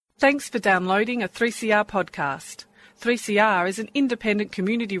Thanks for downloading a 3CR podcast. 3CR is an independent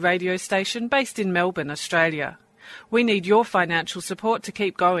community radio station based in Melbourne, Australia. We need your financial support to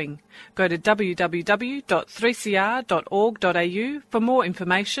keep going. Go to www.3cr.org.au for more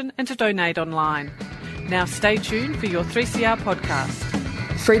information and to donate online. Now stay tuned for your 3CR podcast.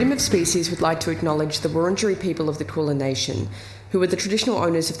 Freedom of Species would like to acknowledge the Wurundjeri people of the Kulin Nation, who are the traditional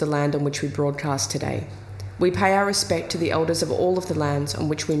owners of the land on which we broadcast today. We pay our respect to the elders of all of the lands on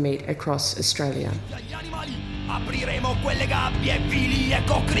which we meet across Australia. Apriremo quelle gabbie vili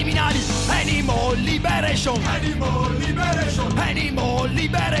ecocriminali. Animal liberation. Animal liberation. Animal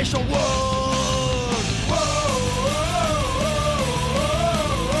liberation. Whoa.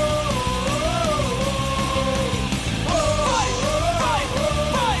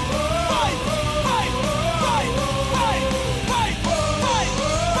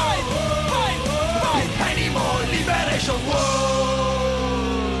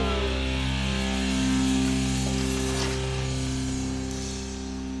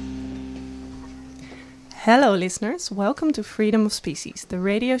 Hello listeners, welcome to Freedom of Species, the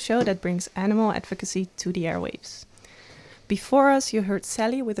radio show that brings animal advocacy to the airwaves. Before us you heard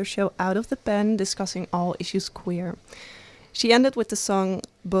Sally with her show Out of the Pen discussing all issues queer. She ended with the song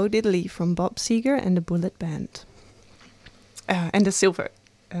Bo Diddley from Bob Seger and the Bullet Band. And the Silver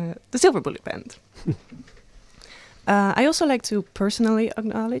Bullet Band. I also like to personally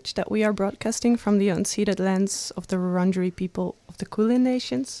acknowledge that we are broadcasting from the unceded lands of the Wurundjeri people of the Kulin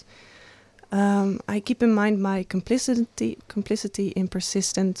Nations. I keep in mind my complicity in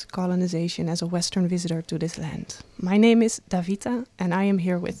persistent colonization as a Western visitor to this land. My name is Davita, and I am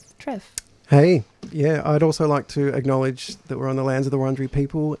here with Trev. Hey, yeah, I'd also like to acknowledge that we're on the lands of the Wurundjeri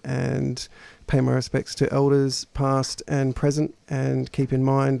people and pay my respects to elders past and present, and keep in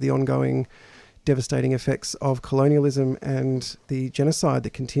mind the ongoing devastating effects of colonialism and the genocide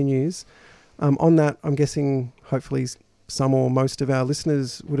that continues. On that, I'm guessing hopefully some or most of our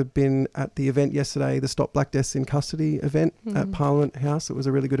listeners would have been at the event yesterday, the Stop Black Deaths in Custody event at Parliament House. It was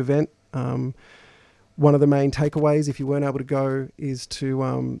a really good event. One of the main takeaways, if you weren't able to go, is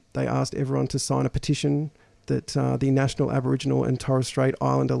they asked everyone to sign a petition that the National Aboriginal and Torres Strait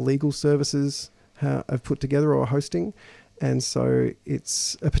Islander Legal Services have put together or are hosting. And so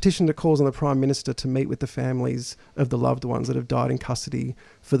it's a petition that calls on the Prime Minister to meet with the families of the loved ones that have died in custody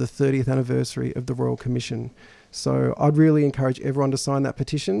for the 30th anniversary of the Royal Commission. So I'd really encourage everyone to sign that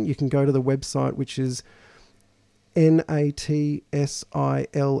petition. You can go to the website, which is NATSILS,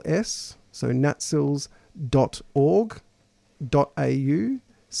 so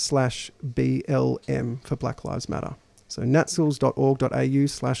natsils.org.au/BLM for Black Lives Matter. So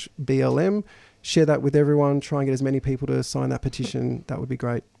natsils.org.au/BLM. Share that with everyone. Try and get as many people to sign that petition. That would be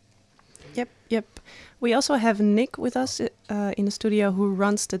great. Yep. We also have Nick with us in the studio who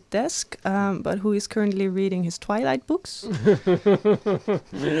runs the desk, but who is currently reading his Twilight books.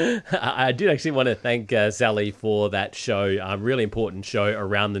 I did actually want to thank Sally for that show, a really important show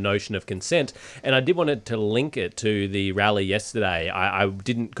around the notion of consent. And I did want to link it to the rally yesterday. I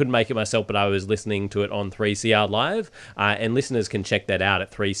couldn't make it myself, but I was listening to it on 3CR Live. And listeners can check that out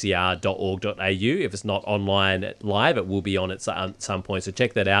at 3cr.org.au. If it's not online live, it will be on at some point, so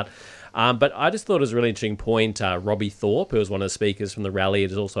check that out. But I just thought it was a really interesting point. Robbie Thorpe, who was one of the speakers from the rally,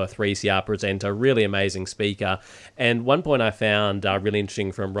 is also a 3CR presenter, really amazing speaker. And one point I found really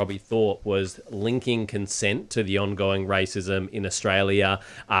interesting from Robbie Thorpe was linking consent to the ongoing racism in Australia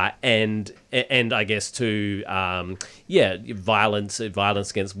and I guess to violence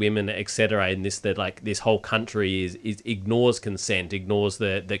against women, etc. And this whole country is ignores consent, ignores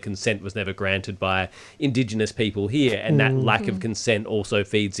that consent was never granted by Indigenous people here, and that lack of consent also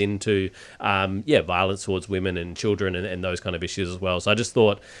feeds into violence towards women and children and those kind of issues as well. So I just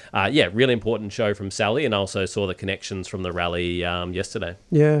thought, really important show from Sally, and I also saw the connections from the rally yesterday.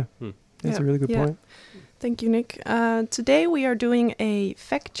 Yeah, that's a really good point. Thank you, Nick. Today we are doing a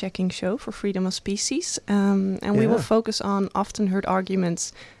fact-checking show for Freedom of Species, and we will focus on often heard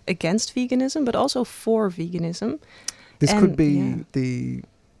arguments against veganism, but also for veganism. This could be the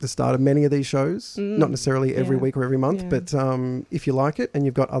start of many of these shows, not necessarily every week or every month, but if you like it and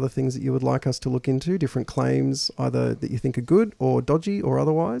you've got other things that you would like us to look into, different claims, either that you think are good or dodgy or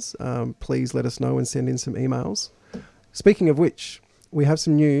otherwise, please let us know and send in some emails. Speaking of which, we have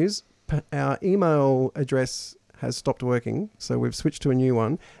some news. Our email address has stopped working, so we've switched to a new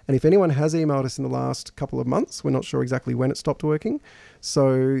one. And if anyone has emailed us in the last couple of months, we're not sure exactly when it stopped working.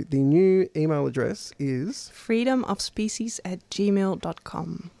 So the new email address is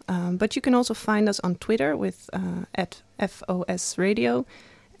freedomofspecies@gmail.com. But you can also find us on Twitter with @FOS Radio.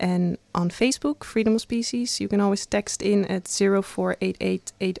 And on Facebook, Freedom of Species, you can always text in at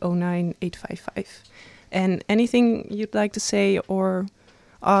 0488 809 855. And anything you'd like to say or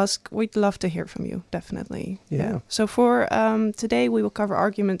ask, we'd love to hear from you, definitely. Yeah. So for today, we will cover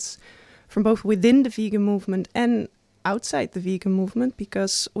arguments from both within the vegan movement and outside the vegan movement,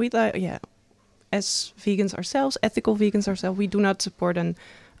 because as vegans ourselves, ethical vegans ourselves, we do not support an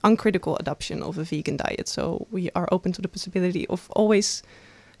uncritical adoption of a vegan diet. So we are open to the possibility of always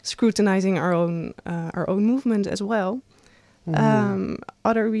scrutinizing our own movement as well.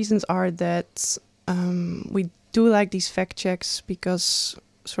 Other reasons are that we do like these fact checks because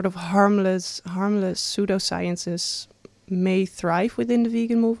sort of harmless pseudosciences may thrive within the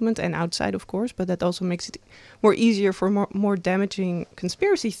vegan movement and outside, of course, but that also makes it more easier for more damaging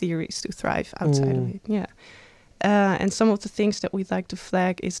conspiracy theories to thrive outside of it. Yeah. And some of the things that we'd like to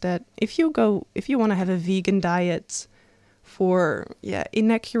flag is that if you want to have a vegan diet for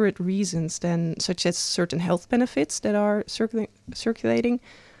inaccurate reasons, then such as certain health benefits that are circulating,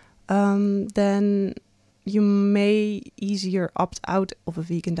 then you may easier opt out of a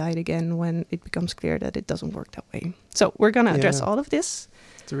vegan diet again when it becomes clear that it doesn't work that way. So we're going to address all of this.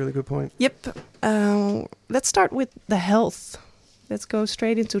 It's a really good point. Yep. Let's start with the health. Let's go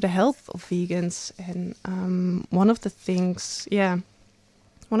straight into the health of vegans. And one of the things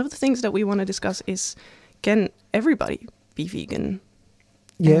that we want to discuss is, can everybody be vegan?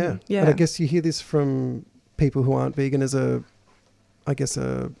 Yeah. And I guess you hear this from people who aren't vegan as a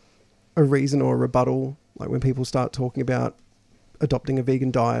reason or a rebuttal. Like when people start talking about adopting a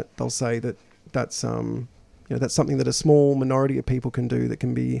vegan diet, they'll say that that's something that a small minority of people can do that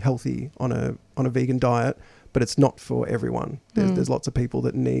can be healthy on a vegan diet, but it's not for everyone. There's lots of people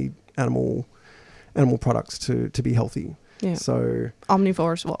that need animal products to be healthy. Yeah. So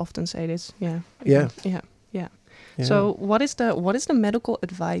omnivores will often say this. Yeah. So what is the medical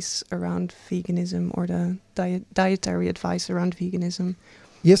advice around veganism, or the dietary advice around veganism?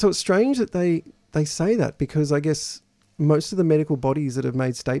 Yeah, so it's strange that they say that, because I guess most of the medical bodies that have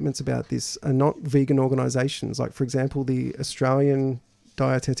made statements about this are not vegan organisations. Like, for example, the Australian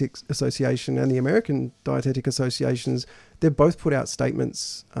Dietetics Association and the American Dietetic Associations, they've both put out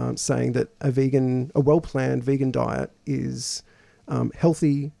statements saying that a well-planned vegan diet is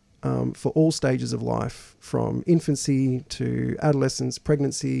healthy for all stages of life, from infancy to adolescence,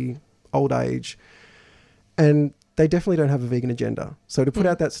 pregnancy, old age. And they definitely don't have a vegan agenda. So to put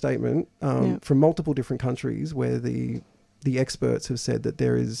out that statement from multiple different countries where the experts have said that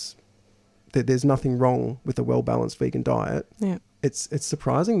there's nothing wrong with a well-balanced vegan diet, it's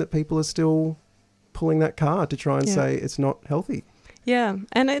surprising that people are still pulling that card to try and say it's not healthy. Yeah,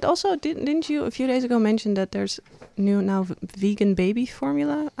 and it also, didn't you a few days ago mention that there's now vegan baby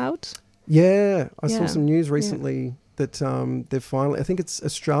formula out? Yeah, I saw some news recently that they've finally, I think it's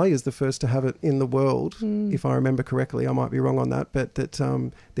Australia's the first to have it in the world, if I remember correctly. I might be wrong on that, but that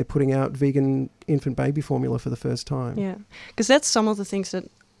they're putting out vegan infant baby formula for the first time. Yeah, because that's some of the things that,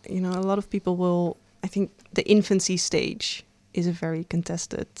 a lot of people will, I think the infancy stage is a very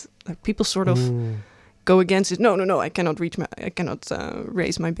contested, like people sort of go against it. No, I cannot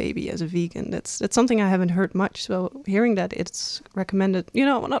raise my baby as a vegan. That's something I haven't heard much. So hearing that it's recommended,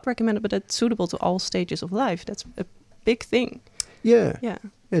 not recommended, but it's suitable to all stages of life. That's a big thing. Yeah,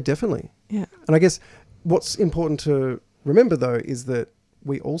 definitely. Yeah. And I guess what's important to remember, though, is that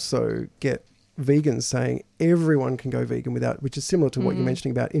we also get vegans saying everyone can go vegan without, which is similar to what you're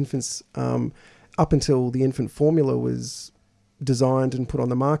mentioning about infants. Up until the infant formula was designed and put on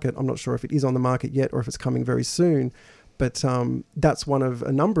the market, I'm not sure if it is on the market yet or if it's coming very soon, but that's one of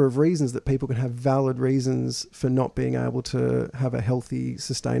a number of reasons that people can have valid reasons for not being able to have a healthy,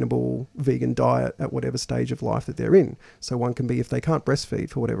 sustainable vegan diet at whatever stage of life that they're in. So one can be if they can't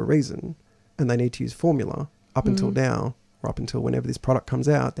breastfeed for whatever reason and they need to use formula up until now, or up until whenever this product comes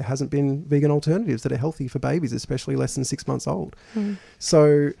out, there hasn't been vegan alternatives that are healthy for babies, especially less than 6 months old.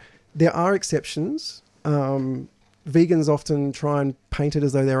 So there are exceptions. Vegans often try and paint it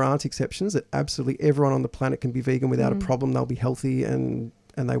as though there aren't exceptions, that absolutely everyone on the planet can be vegan without a problem. They'll be healthy and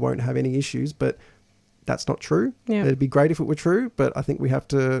they won't have any issues, but that's not true. Yeah. It'd be great if it were true, but I think we have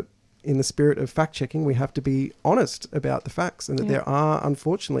to, in the spirit of fact-checking, we have to be honest about the facts, and that there are,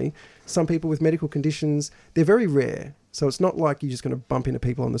 unfortunately, some people with medical conditions. They're very rare, so it's not like you're just going to bump into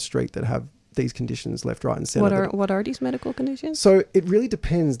people on the street that have these conditions left, right and centre. What are these medical conditions? So it really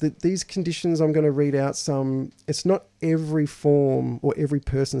depends. These conditions, I'm going to read out some, it's not every form or every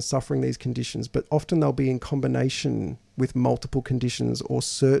person suffering these conditions, but often they'll be in combination with multiple conditions or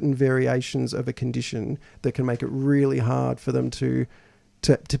certain variations of a condition that can make it really hard for them to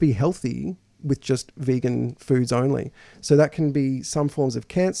be healthy with just vegan foods only. So that can be some forms of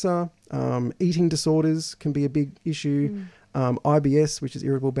cancer, eating disorders can be a big issue, IBS, which is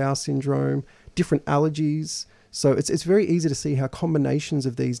irritable bowel syndrome, different allergies. So it's very easy to see how combinations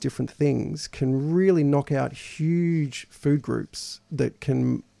of these different things can really knock out huge food groups that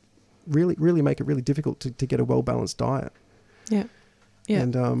can really, really make it really difficult to get a well-balanced diet. Yeah. Yeah.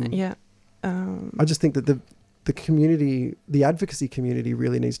 And I just think that the community, the advocacy community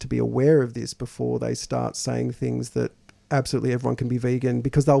really needs to be aware of this before they start saying things that absolutely everyone can be vegan,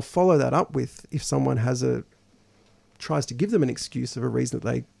 because they'll follow that up with, if someone tries to give them an excuse of a reason that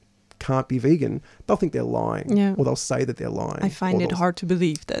they can't be vegan, they'll think they're lying, or they'll say that they're lying. I find it hard to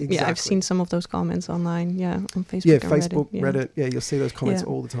believe that. Exactly. Yeah, I've seen some of those comments online. Yeah, on Facebook. Yeah, and Facebook, Reddit. Yeah, you'll see those comments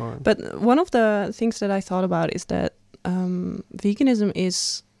all the time. But one of the things that I thought about is that veganism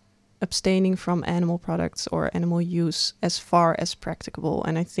is abstaining from animal products or animal use as far as practicable.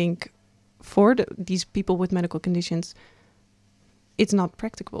 And I think for these people with medical conditions, it's not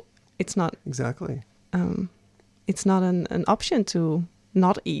practicable. It's not exactly. It's not an option to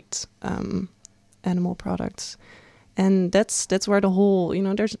not eat animal products, and that's where the whole,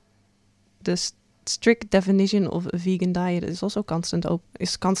 there's this strict definition of a vegan diet is also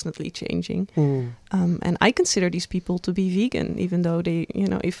constantly changing. And I consider these people to be vegan, even though they,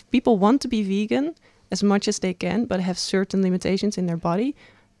 if people want to be vegan as much as they can, but have certain limitations in their body,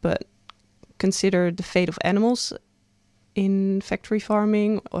 but consider the fate of animals in factory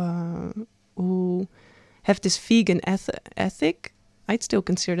farming, who have this vegan ethic, I'd still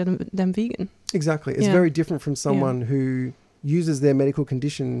consider them vegan. Exactly. It's very different from someone who uses their medical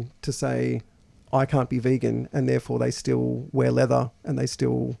condition to say, I can't be vegan, and therefore they still wear leather and they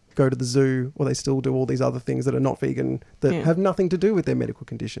still go to the zoo, or they still do all these other things that are not vegan that have nothing to do with their medical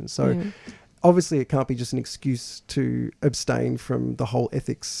condition. So obviously it can't be just an excuse to abstain from the whole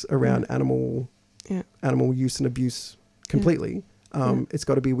ethics around animal use and abuse completely. It's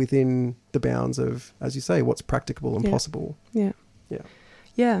got to be within the bounds of, as you say, what's practicable and possible.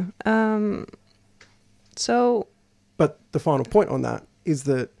 So, but the final point on that is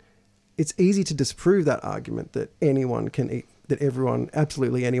that it's easy to disprove that argument that anyone can eat, that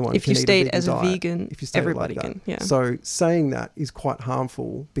absolutely anyone if can you eat state a vegan as diet. A vegan, if you state everybody it like can. Yeah. So saying that is quite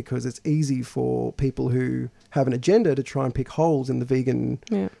harmful, because it's easy for people who have an agenda to try and pick holes in the vegan,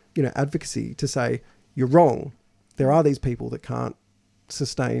 advocacy, to say you're wrong. There are these people that can't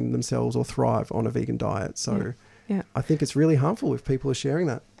sustain themselves or thrive on a vegan diet. So I think it's really harmful if people are sharing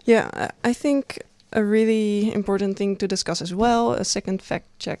that. Yeah, I think a really important thing to discuss as well, a second fact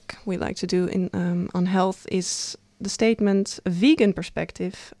check we like to do on health, is the statement, a vegan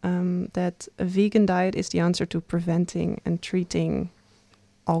perspective, that a vegan diet is the answer to preventing and treating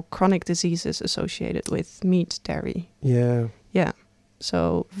all chronic diseases associated with meat, dairy. Yeah. Yeah.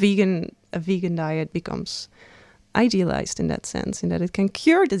 So a vegan diet becomes idealized in that sense, in that it can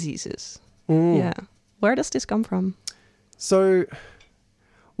cure diseases. Yeah. Where does this come from? So,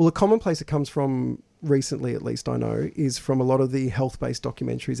 well, a common place it comes from recently, at least I know, is from a lot of the health-based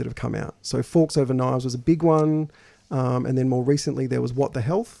documentaries that have come out. So Forks Over Knives was a big one. And then more recently there was What the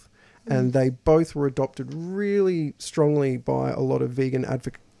Health. And they both were adopted really strongly by a lot of vegan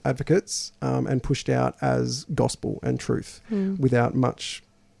advocates and pushed out as gospel and truth without much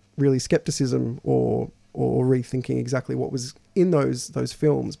really skepticism or rethinking exactly what was in those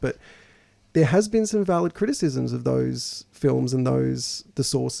films. But there has been some valid criticisms of those films and the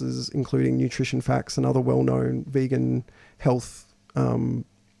sources, including Nutrition Facts and other well-known vegan health,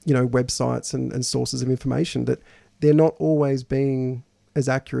 websites and sources of information, that they're not always being as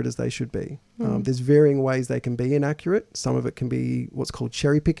accurate as they should be. There's varying ways they can be inaccurate. Some of it can be what's called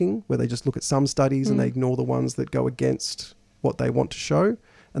cherry picking, where they just look at some studies and they ignore the ones that go against what they want to show,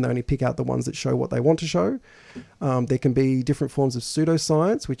 and they only pick out the ones that show what they want to show. There can be different forms of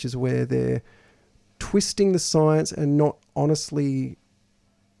pseudoscience, which is where they're twisting the science and not honestly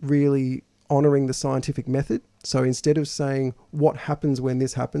really honouring the scientific method. So instead of saying what happens when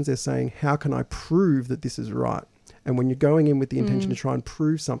this happens, they're saying, how can I prove that this is right? And when you're going in with the intention to try and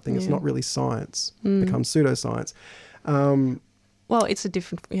prove something, it's not really science. It becomes pseudoscience. Well, it's a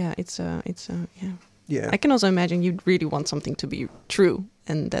different, I can also imagine you'd really want something to be true,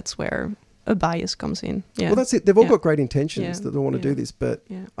 and that's where a bias comes in. Yeah. Well, that's it. They've all got great intentions that they want to do this, but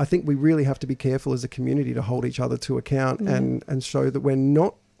I think we really have to be careful as a community to hold each other to account and show that we're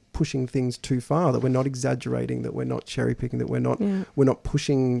not pushing things too far, that we're not exaggerating, that we're not cherry picking, that we're not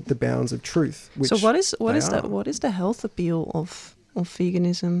pushing the bounds of truth. So what is the health appeal of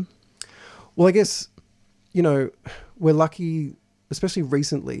veganism? Well, I guess, we're lucky, especially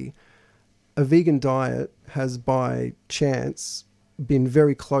recently, a vegan diet has by chance been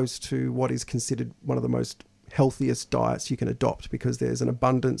very close to what is considered one of the most healthiest diets you can adopt, because there's an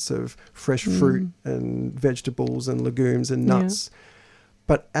abundance of fresh fruit and vegetables and legumes and nuts.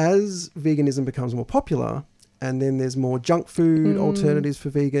 But as veganism becomes more popular, and then there's more junk food alternatives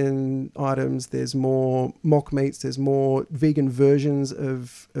for vegan items, there's more mock meats, there's more vegan versions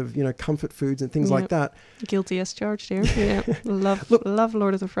of comfort foods and things like that. Guilty as charged here. Yeah. Love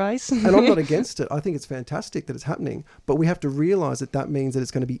Lord of the Fries. And I'm not against it. I think it's fantastic that it's happening. But we have to realise that means that it's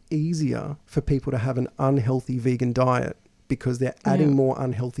going to be easier for people to have an unhealthy vegan diet, because they're adding more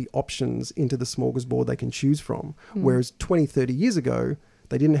unhealthy options into the smorgasbord they can choose from. Whereas 20, 30 years ago,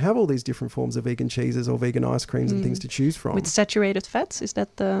 they didn't have all these different forms of vegan cheeses or vegan ice creams and things to choose from. With saturated fats, is that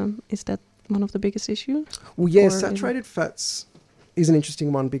one of the biggest issues? Well, yeah, saturated fats is an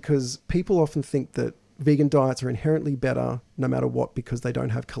interesting one, because people often think that vegan diets are inherently better no matter what because they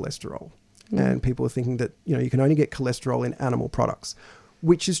don't have cholesterol. And people are thinking that, you can only get cholesterol in animal products,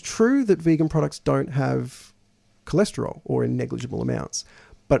 which is true that vegan products don't have cholesterol or in negligible amounts.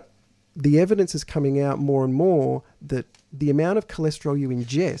 But the evidence is coming out more and more that the amount of cholesterol you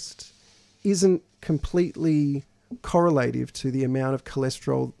ingest isn't completely correlative to the amount of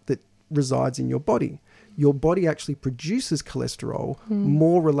cholesterol that resides in your body. Your body actually produces cholesterol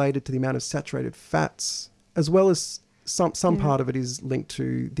more related to the amount of saturated fats, as well as some part of it is linked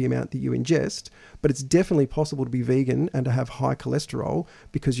to the amount that you ingest. But it's definitely possible to be vegan and to have high cholesterol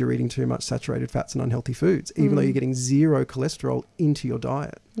because you're eating too much saturated fats and unhealthy foods, even though you're getting zero cholesterol into your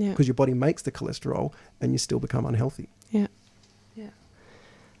diet, because your body makes the cholesterol and you still become unhealthy. Yeah.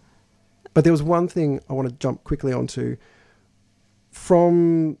 But there was one thing I want to jump quickly onto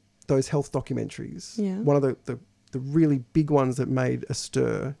from those health documentaries. One of the really big ones that made a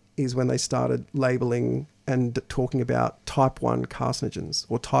stir is when they started labeling and talking about type 1 carcinogens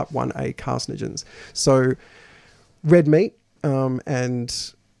or type 1A carcinogens. So red meat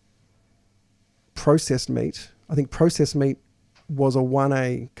and processed meat. I think processed meat was a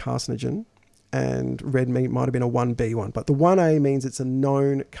 1A carcinogen, and red meat might have been a 1B one. But the 1A means it's a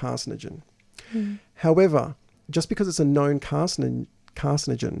known carcinogen. However, just because it's a known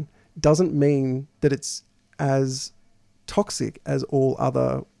carcinogen doesn't mean that it's as toxic as all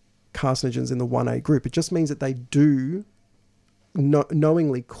other carcinogens in the 1A group. It just means that they do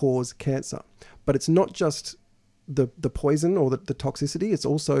knowingly cause cancer. But it's not just the poison or the toxicity, it's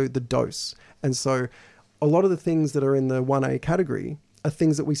also the dose. And so a lot of the things that are in the 1A category are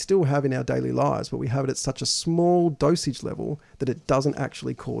things that we still have in our daily lives, but we have it at such a small dosage level that it doesn't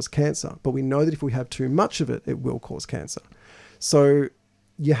actually cause cancer. But we know that if we have too much of it, it will cause cancer. So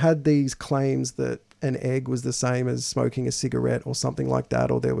you had these claims that an egg was the same as smoking a cigarette or something like that,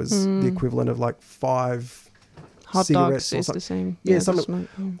 or there was the equivalent of like 5 hot cigarettes dogs is the same.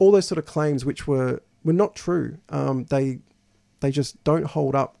 All those sort of claims which were not true. They just don't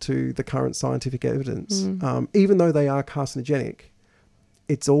hold up to the current scientific evidence. Even though they are carcinogenic,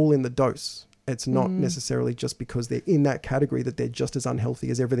 it's all in the dose. It's not necessarily just because they're in that category that they're just as unhealthy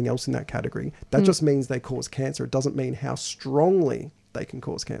as everything else in that category. That just means they cause cancer. It doesn't mean how strongly they can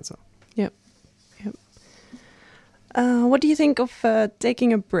cause cancer. Yep. What do you think of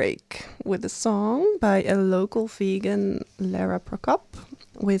taking a break with a song by a local vegan, Lara Prokop,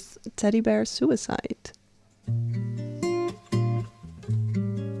 with Teddy Bear Suicide?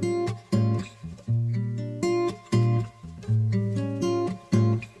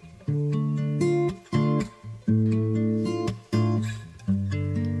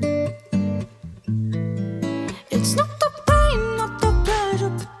 It's not the pain, not the pleasure,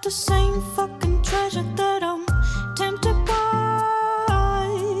 but the same fucking treasure that I'm tempted by.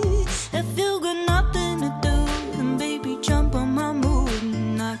 If you got nothing to do, then baby jump on my mood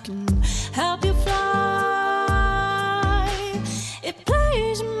and I can help you fly. It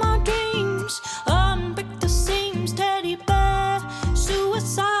plays in my dreams, unpick the seams, teddy bear,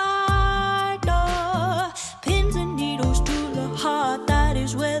 suicide. Oh, pins and needles to the heart, that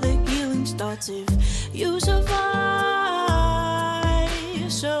is where the healing starts if you survive.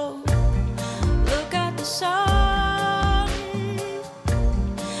 So look at the sun,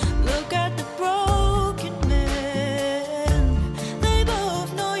 look at the broken men. They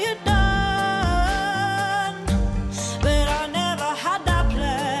both know you're done, but I never had that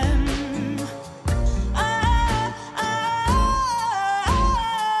plan. I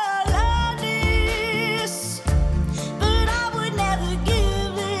love this, but I would never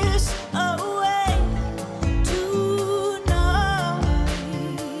give this away to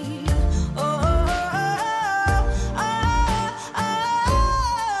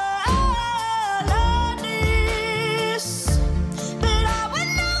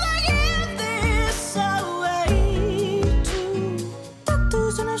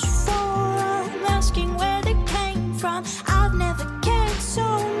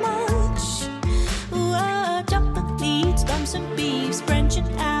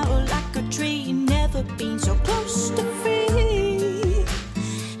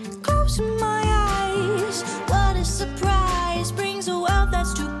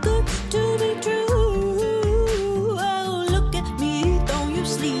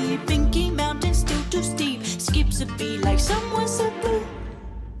like someone said blue.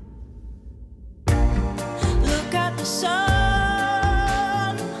 Look at the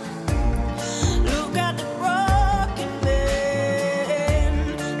sun, look at the broken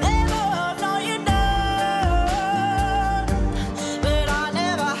men. They both know you're done, but I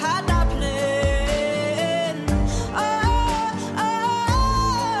never had that plan.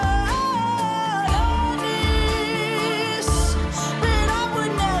 This, but I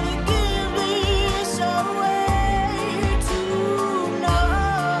would never give this away tonight.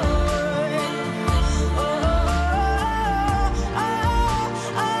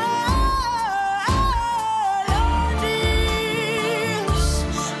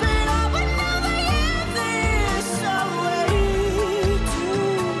 But I would never give this away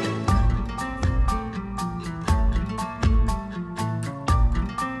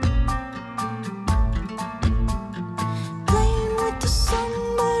Playing with the sun,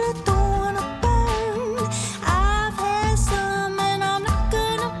 but I don't wanna burn. I've had some and I'm not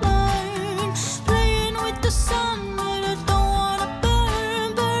gonna learn. Playing with the sun, but I don't wanna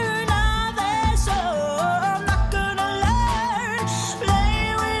burn. I've had some, I'm not gonna learn.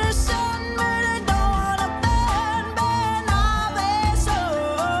 Playing with the sun, but I don't wanna burn. I've had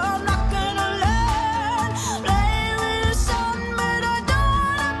some, I'm not gonna learn. Playing with the sun, but I don't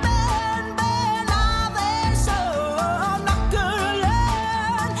wanna burn. I've had some, I'm not gonna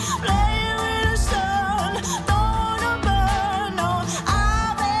learn. Playing with the sun, don't wanna burn. No,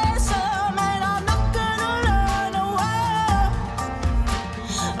 I've had some and I'm not gonna learn.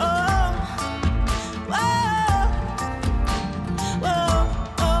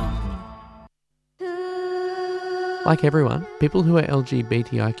 Like everyone, people who are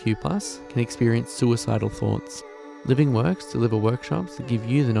LGBTIQ+ can experience suicidal thoughts. Living Works deliver workshops that give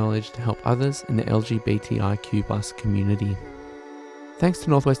you the knowledge to help others in the LGBTIQ+ community. Thanks to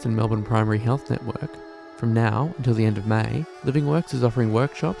Northwestern Melbourne Primary Health Network, from now until the end of May, Living Works is offering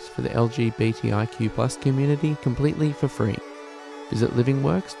workshops for the LGBTIQ+ community completely for free. Visit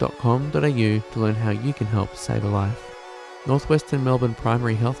livingworks.com.au to learn how you can help save a life. Northwestern Melbourne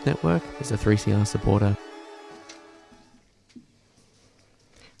Primary Health Network is a 3CR supporter.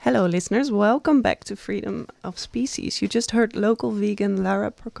 Hello, listeners. Welcome back to Freedom of Species. You just heard local vegan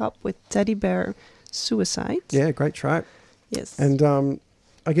Lara Prokop with Teddy Bear Suicide. Yeah, great track. Yes. And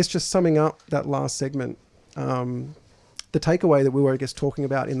I guess just summing up that last segment, the takeaway that we were, I guess, talking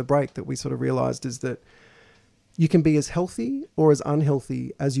about in the break that we sort of realized is that you can be as healthy or as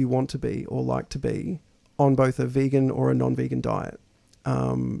unhealthy as you want to be or like to be on both a vegan or a non-vegan diet.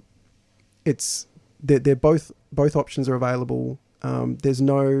 They're both options are available. There's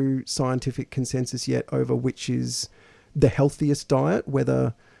no scientific consensus yet over which is the healthiest diet,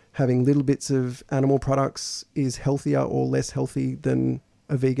 whether having little bits of animal products is healthier or less healthy than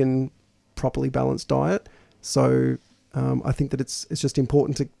a vegan, properly balanced diet. So I think that it's just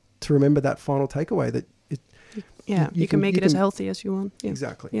important to remember that final takeaway that you can make it as healthy as you want. Yeah.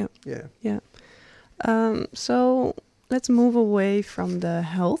 Exactly. Yeah. So let's move away from the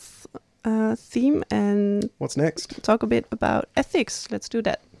health theme and what's next? Talk a bit about ethics. Let's do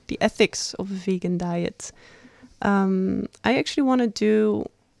that. The ethics of a vegan diet. I actually want to do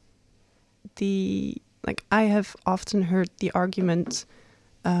I have often heard the argument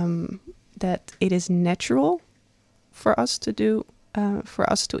that it is natural for us to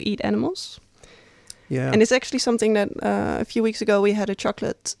eat animals. Yeah. And it's actually something that a few weeks ago we had a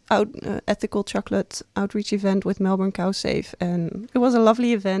ethical chocolate outreach event with Melbourne Cow Safe, and it was a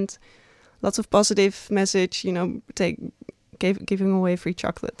lovely event. Lots of positive message, giving away free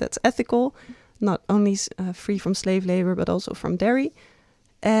chocolate that's ethical, not only free from slave labor but also from dairy.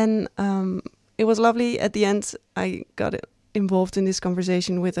 And it was lovely. At the end, I got involved in this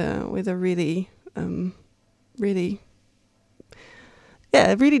conversation with a really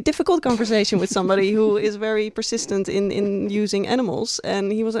difficult conversation with somebody who is very persistent in using animals.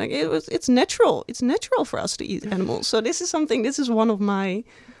 And he was like, it's natural. It's natural for us to eat animals. So this is one of my,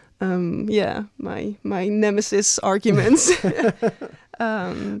 my nemesis arguments.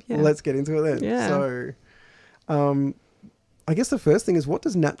 Well, let's get into it then. Yeah. So, I guess the first thing is, what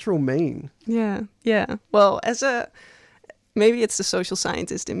does natural mean? Yeah. Well, maybe it's the social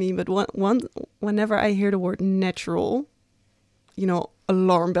scientist in me, but whenever I hear the word natural,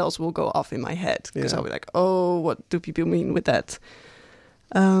 alarm bells will go off in my head because I'll be like, oh, what do people mean with that?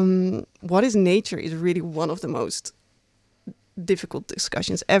 What is nature is really one of the most difficult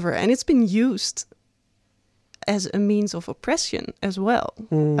discussions ever. And it's been used as a means of oppression as well.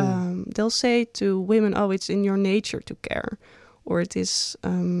 They'll say to women, oh, it's in your nature to care, or it is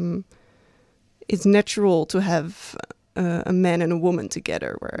it's natural to have a man and a woman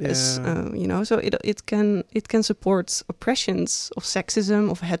together, whereas so it can support oppressions of sexism,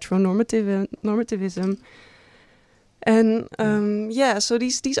 of heteronormativism, and so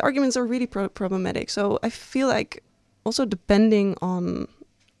these arguments are really problematic. So I feel like also depending on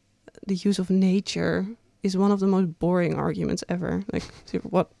the use of nature is one of the most boring arguments ever. Like,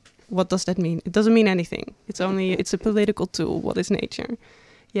 what does that mean? It doesn't mean anything. It's a political tool. What is nature?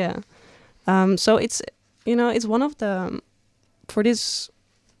 Yeah. So it's one of the, for this,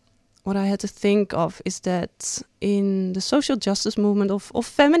 what I had to think of is that in the social justice movement of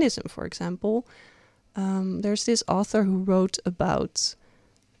feminism, for example, there's this author who wrote about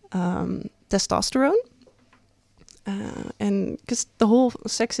testosterone. And because the whole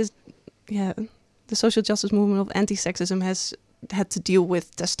the social justice movement of anti-sexism has had to deal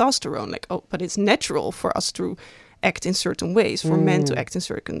with testosterone. Like, but it's natural for us to act in certain ways, for men to act in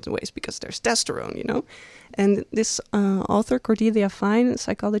certain ways because there's testosterone, And this author, Cordelia Fine,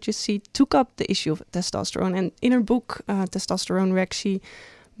 psychologist, she took up the issue of testosterone. And in her book, Testosterone Wreck, she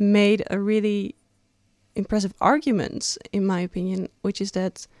made a really impressive argument, in my opinion, which is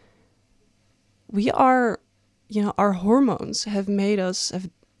that we are, our hormones have made us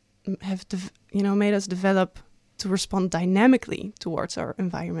made us develop to respond dynamically towards our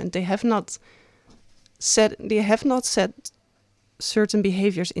environment. They have not set certain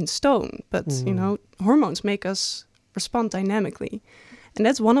behaviors in stone, but hormones make us respond dynamically, and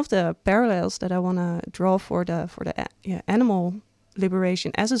that's one of the parallels that I want to draw for the animal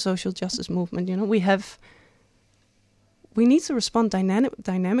liberation as a social justice movement. We need to respond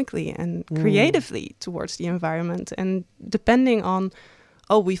dynamically and creatively towards the environment, and depending on,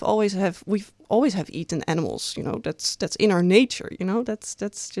 we've always have eaten animals. That's in our nature.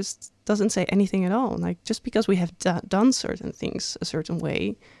 That's just doesn't say anything at all. Like, just because we have done certain things a certain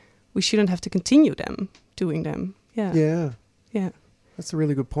way, we shouldn't have to continue doing them. Yeah. That's a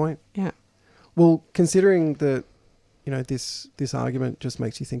really good point. Yeah. Well, considering that, this argument just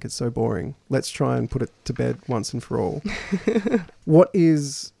makes you think it's so boring, let's try and put it to bed once and for all. What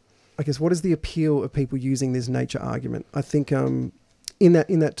is the appeal of people using this nature argument? I think in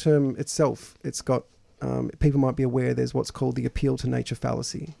that term itself, it's got people might be aware there's what's called the appeal to nature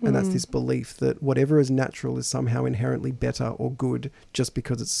fallacy, and that's this belief that whatever is natural is somehow inherently better or good just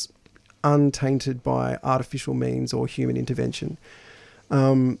because it's untainted by artificial means or human intervention.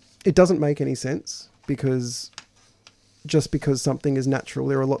 It doesn't make any sense, because just because something is natural,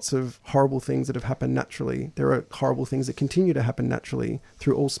 there are lots of horrible things that have happened naturally. There are horrible things that continue to happen naturally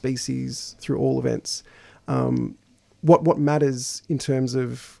through all species, through all events. What matters in terms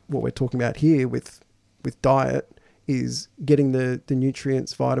of what we're talking about here with diet is getting the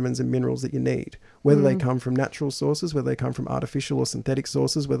nutrients, vitamins and minerals that you need, whether they come from natural sources, whether they come from artificial or synthetic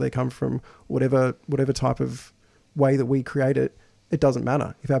sources, whether they come from whatever type of way that we create it. It doesn't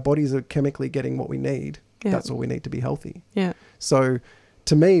matter. If our bodies are chemically getting what we need, that's all we need to be healthy. Yeah. So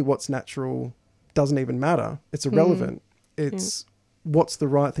to me, what's natural doesn't even matter. It's irrelevant. It's what's the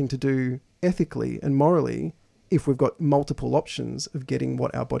right thing to do ethically and morally if we've got multiple options of getting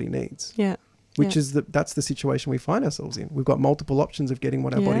what our body needs. Yeah. Which is that's the situation we find ourselves in. We've got multiple options of getting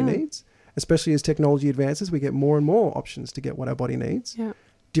what our body needs. Especially as technology advances, we get more and more options to get what our body needs. Yeah.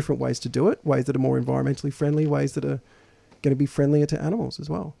 Different ways to do it, ways that are more environmentally friendly, ways that are going to be friendlier to animals as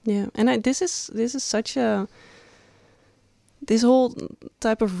well. Yeah, and this is such a, this whole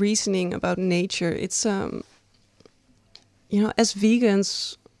type of reasoning about nature. It's as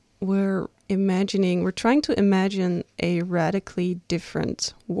vegans, we're trying to imagine a radically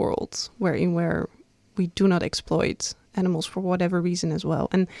different world where we do not exploit animals for whatever reason as well,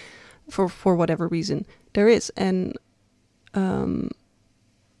 and for whatever reason there is, and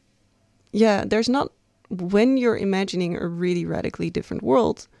there's not. When you're imagining a really radically different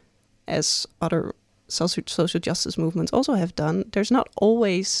world, as other social justice movements also have done, there's not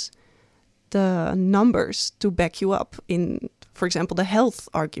always the numbers to back you up in, for example, the health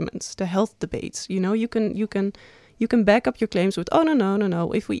arguments, the health debates. You can back up your claims with,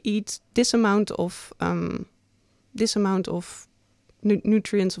 no. If we eat this amount of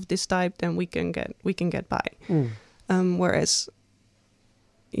nutrients of this type, then we can get by. Whereas,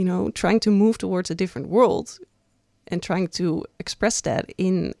 trying to move towards a different world and trying to express that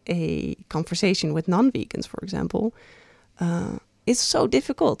in a conversation with non-vegans, for example, is so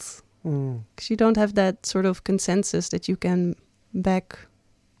difficult because you don't have that sort of consensus that you can depend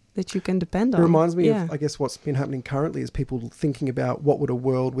on. It reminds me of, I guess, what's been happening currently is people thinking about what would a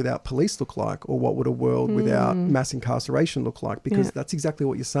world without police look like, or what would a world without mass incarceration look like, because that's exactly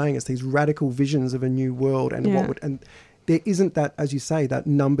what you're saying. It's these radical visions of a new world, and there isn't that, as you say, that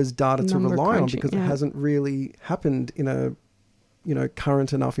numbers data to Number rely on, crunching, because yeah. it hasn't really happened in a,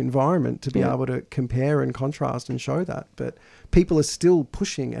 current enough environment to be Yeah. able to compare and contrast and show that. But people are still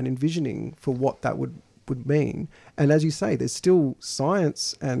pushing and envisioning for what that would mean. And as you say, there's still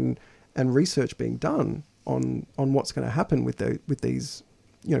science and research being done on what's going to happen with these,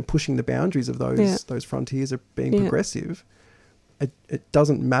 pushing the boundaries of those frontiers are being progressive. It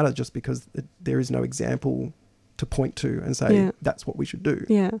doesn't matter just because there is no example to point to and say that's what we should do.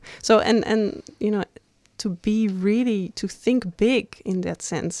 Yeah. So and to think big in that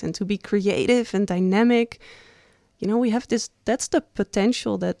sense, and to be creative and dynamic, we have this, that's the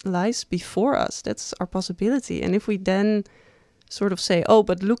potential that lies before us. That's our possibility. And if we then sort of say, oh,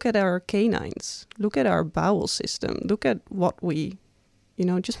 but look at our canines, look at our bowel system, look at what we,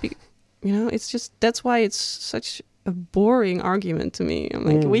 it's just, that's why it's such a boring argument to me. I'm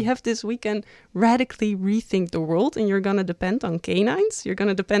like, we can radically rethink the world, and you're going to depend on canines. You're going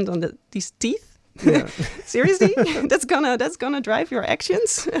to depend on these teeth. Yeah. Seriously? that's gonna drive your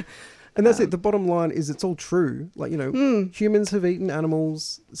actions. And that's it. The bottom line is it's all true. Like, humans have eaten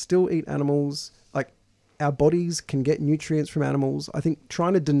animals, still eat animals. Like, our bodies can get nutrients from animals. I think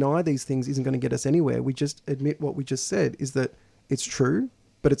trying to deny these things isn't going to get us anywhere. We just admit what we just said is that it's true,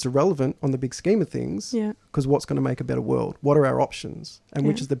 but it's irrelevant on the big scheme of things. Yeah. Because what's going to make a better world? What are our options? And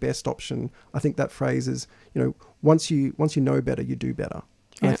which is the best option? I think that phrase is, once you know better, you do better.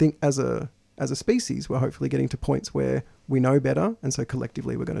 Yeah. And I think as a species, we're hopefully getting to points where we know better, and so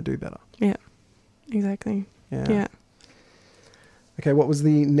collectively we're going to do better. Yeah, exactly. Yeah. Okay, what was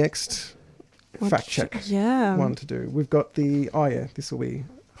the next fact check one to do? We've got this will be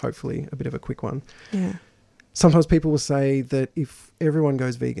hopefully a bit of a quick one. Yeah. Sometimes people will say that if everyone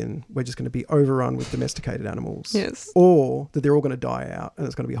goes vegan, we're just going to be overrun with domesticated animals. Yes. Or that they're all going to die out and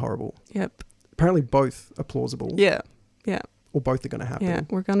it's going to be horrible. Yep. Apparently both are plausible. Yeah. Yeah. Or both are going to happen. Yeah,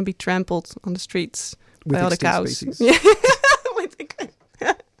 we're going to be trampled on the streets with by other extinct cows. species. Yeah.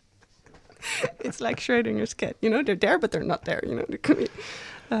 It's like Schrödinger's cat. They're there, but they're not there. They could be.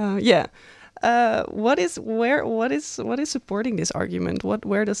 What is supporting this argument?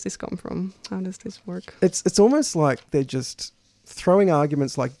 Where does this come from? How does this work? It's almost like they're just throwing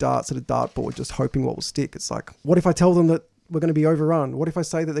arguments like darts at a dartboard, just hoping what will stick. It's like, what if I tell them that we're going to be overrun? What if I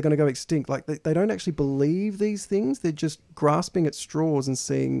say that they're going to go extinct? Like, they don't actually believe these things. They're just grasping at straws and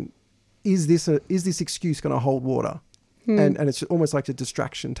seeing, is this excuse going to hold water? And it's almost like a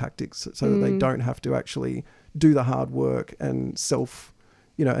distraction tactics, so that they don't have to actually do the hard work and self,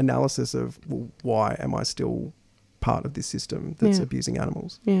 analysis of, well, why am I still part of this system that's abusing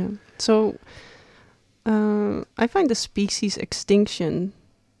animals? Yeah. So I find the species extinction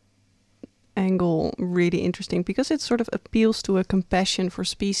angle really interesting, because it sort of appeals to a compassion for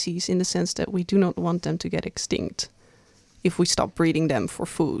species, in the sense that we do not want them to get extinct if we stop breeding them for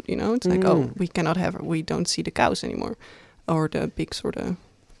food. It's like, we don't see the cows anymore, or the big sort of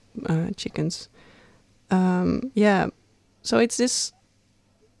chickens. So it's this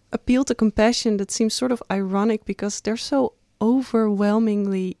appeal to compassion that seems sort of ironic, because they're so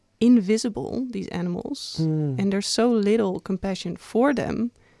overwhelmingly invisible, these animals, and there's so little compassion for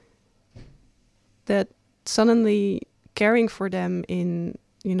them, that suddenly caring for them in,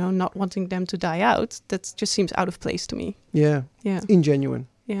 not wanting them to die out, that just seems out of place to me. Yeah. Yeah. It's ingenuine.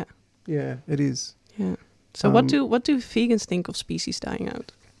 Yeah. Yeah, it is. Yeah. So what do vegans think of species dying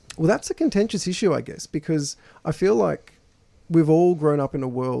out? Well, that's a contentious issue, I guess, because I feel like we've all grown up in a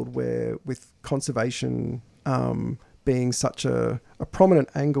world where, with conservation being such a prominent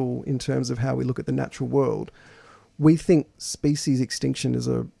angle in terms of how we look at the natural world, we think species extinction is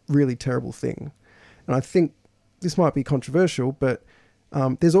a really terrible thing. And I think this might be controversial, but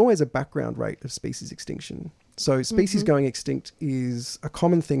there's always a background rate of species extinction. So species going extinct is a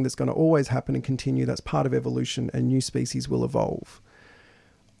common thing that's going to always happen and continue. That's part of evolution, and new species will evolve.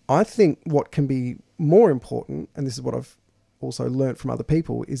 I think what can be more important, and this is what I've also learnt from other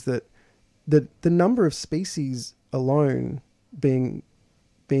people, is that the number of species alone being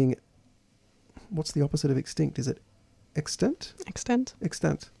what's the opposite of extinct? Is it extant? Extant,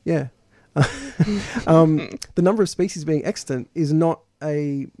 yeah. The number of species being extant is not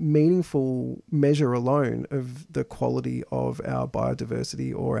a meaningful measure alone of the quality of our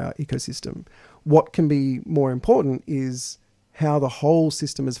biodiversity or our ecosystem. What can be more important is how the whole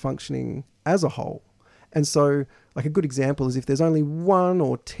system is functioning as a whole. And so, like, a good example is if there's only 1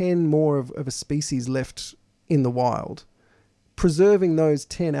 or 10 more of a species left in the wild, preserving those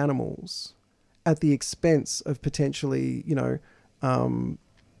 10 animals at the expense of potentially,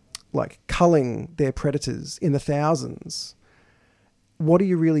 like culling their predators in the thousands, what are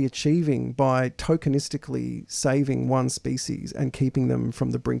you really achieving by tokenistically saving one species and keeping them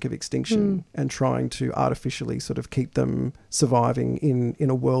from the brink of extinction and trying to artificially sort of keep them surviving in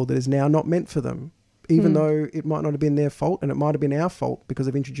a world that is now not meant for them, even though it might not have been their fault, and it might have been our fault because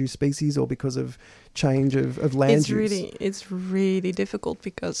of introduced species or because of change of land use. It's really difficult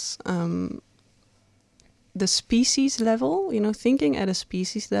because the species level, thinking at a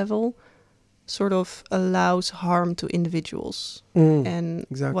species level sort of allows harm to individuals. And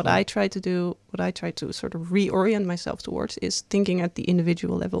exactly. what I try to sort of reorient myself towards is thinking at the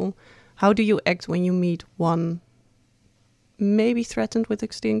individual level. How do you act when you meet one maybe threatened with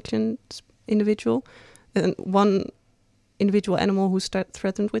extinction individual, and one individual animal who's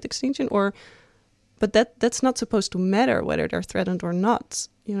threatened with extinction? But that's not supposed to matter whether they're threatened or not.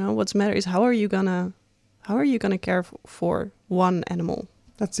 What's matter is how are you gonna care for one animal?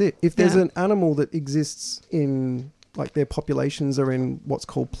 That's it. If there's an animal that exists in, like, their populations are in what's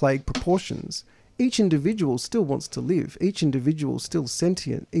called plague proportions, each individual still wants to live. Each individual is still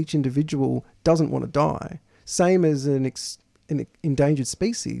sentient. Each individual doesn't want to die. Same as an endangered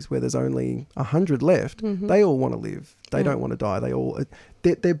species where there's only 100 left. They all want to live. They don't want to die.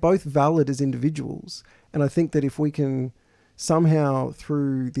 They're both valid as individuals. And I think that if we can somehow,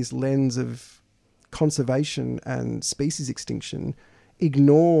 through this lens of conservation and species extinction,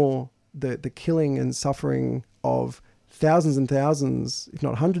 ignore the killing and suffering of thousands and thousands, if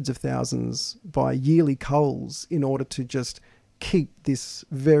not hundreds of thousands, by yearly culls in order to just keep this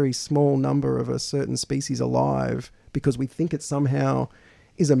very small number of a certain species alive, because we think it somehow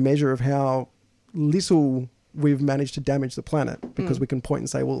is a measure of how little we've managed to damage the planet, because we can point and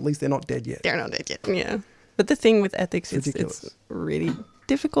say, well, at least they're not dead yet. They're not dead yet, yeah. But the thing with ethics, it's really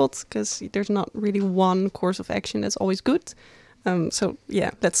difficult because there's not really one course of action that's always good. So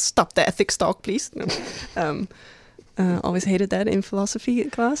let's stop the ethics talk, please. No. Always hated that in philosophy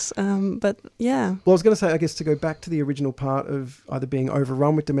class. But yeah. Well, I was going to say, I guess, to go back to the original part of either being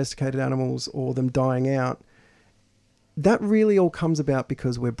overrun with domesticated animals or them dying out, that really all comes about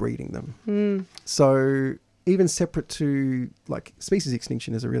because we're breeding them. So even separate to, like, species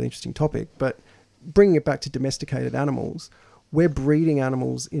extinction is a really interesting topic, but bringing it back to domesticated animals, we're breeding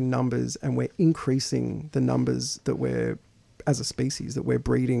animals in numbers and we're increasing the numbers that we're, as a species, that we're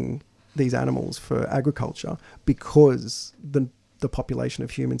breeding these animals for agriculture, because the population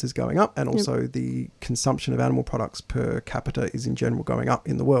of humans is going up, and also the consumption of animal products per capita is in general going up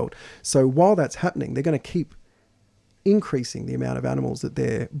in the world. So while that's happening, they're going to keep increasing the amount of animals that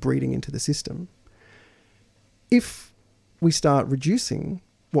they're breeding into the system. If we start reducing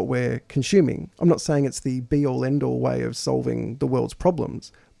what we're consuming, I'm not saying it's the be-all, end-all way of solving the world's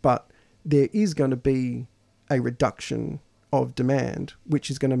problems, but there is going to be a reduction of demand,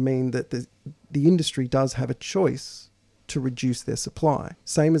 which is going to mean that the industry does have a choice to reduce their supply.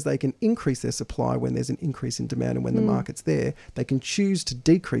 Same as they can increase their supply when there's an increase in demand and when the market's there, they can choose to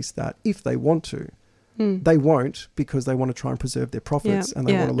decrease that if they want to. They won't, because they want to try and preserve their profits and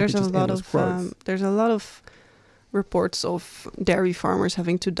they want to look at just endless growth. There's a lot of reports of dairy farmers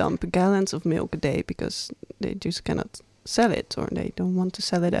having to dump gallons of milk a day because they just cannot sell it, or they don't want to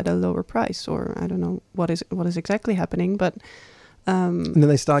sell it at a lower price, or I don't know what is exactly happening, but and then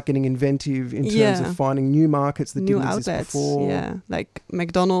they start getting inventive in terms of finding new markets that didn't exist before. Yeah, like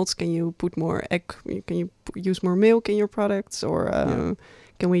McDonald's, can you put more egg? Can you use more milk in your products? Or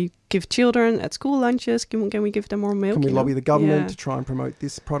can we give children at school lunches? Can we give them more milk? Can we lobby the government to try and promote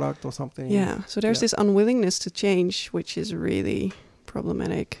this product or something? Yeah. So there's this unwillingness to change, which is really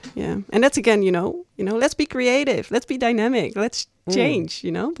problematic. Yeah. And that's again, let's be creative, let's be dynamic, let's change.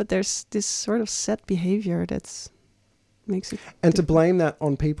 But there's this sort of set behavior that's makes it and to blame that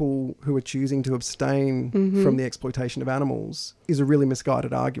on people who are choosing to abstain from the exploitation of animals is a really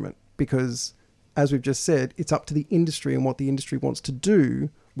misguided argument, because as we've just said, it's up to the industry and what the industry wants to do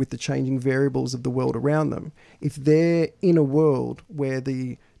with the changing variables of the world around them. If they're in a world where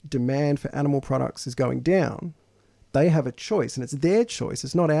the demand for animal products is going down, they have a choice, and it's their choice.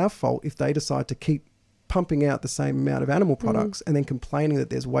 It's not our fault if they decide to keep pumping out the same amount of animal products and then complaining that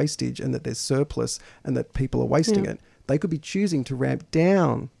there's wastage and that there's surplus and that people are wasting it. They could be choosing to ramp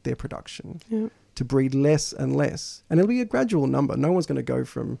down their production to breed less and less. And it'll be a gradual number. No one's going to go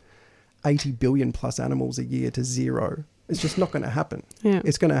from 80 billion plus animals a year to zero. It's just not going to happen.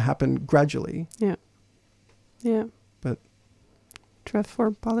 It's going to happen gradually. But draft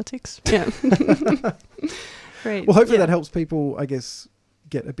for politics. Yeah. Great. Well, hopefully that helps people, I guess,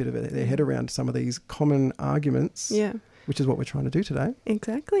 get a bit of their head around some of these common arguments, which is what we're trying to do today.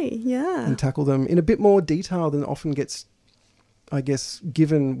 Exactly, yeah. And tackle them in a bit more detail than often gets, I guess,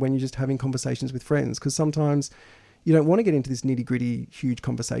 given when you're just having conversations with friends. Because sometimes, you don't want to get into this nitty gritty, huge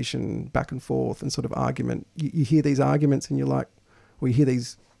conversation back and forth and sort of argument. You hear these arguments and you're like, or you hear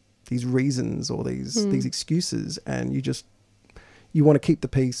these reasons or these excuses, and you want to keep the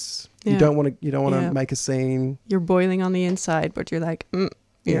peace. Yeah. You don't want to make a scene. You're boiling on the inside, but you're like,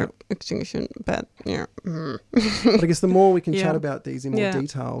 extinction, but yeah. But I guess the more we can Yeah. chat about these in more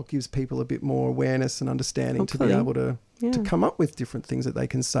detail gives people a bit more awareness and understanding to be Hopefully. able to come up with different things that they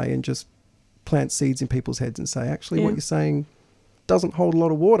can say, and just plant seeds in people's heads and say, actually, what you're saying doesn't hold a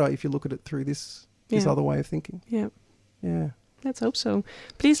lot of water if you look at it through this other way of thinking. Yeah. Yeah. Let's hope so.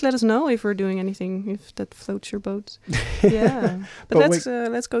 Please let us know if we're doing anything, if that floats your boat. Yeah. But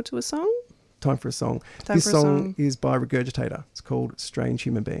let's go to a song. Time for a song. Time This for a song is by Regurgitator. It's called Strange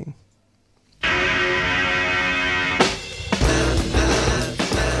Human Being.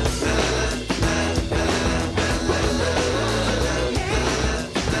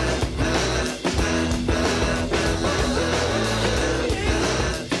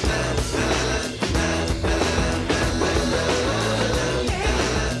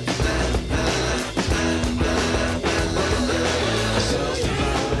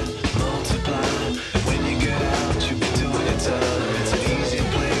 Multiply. When you get out, you be doing it tough. It's an easy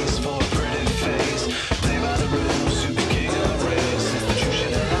place.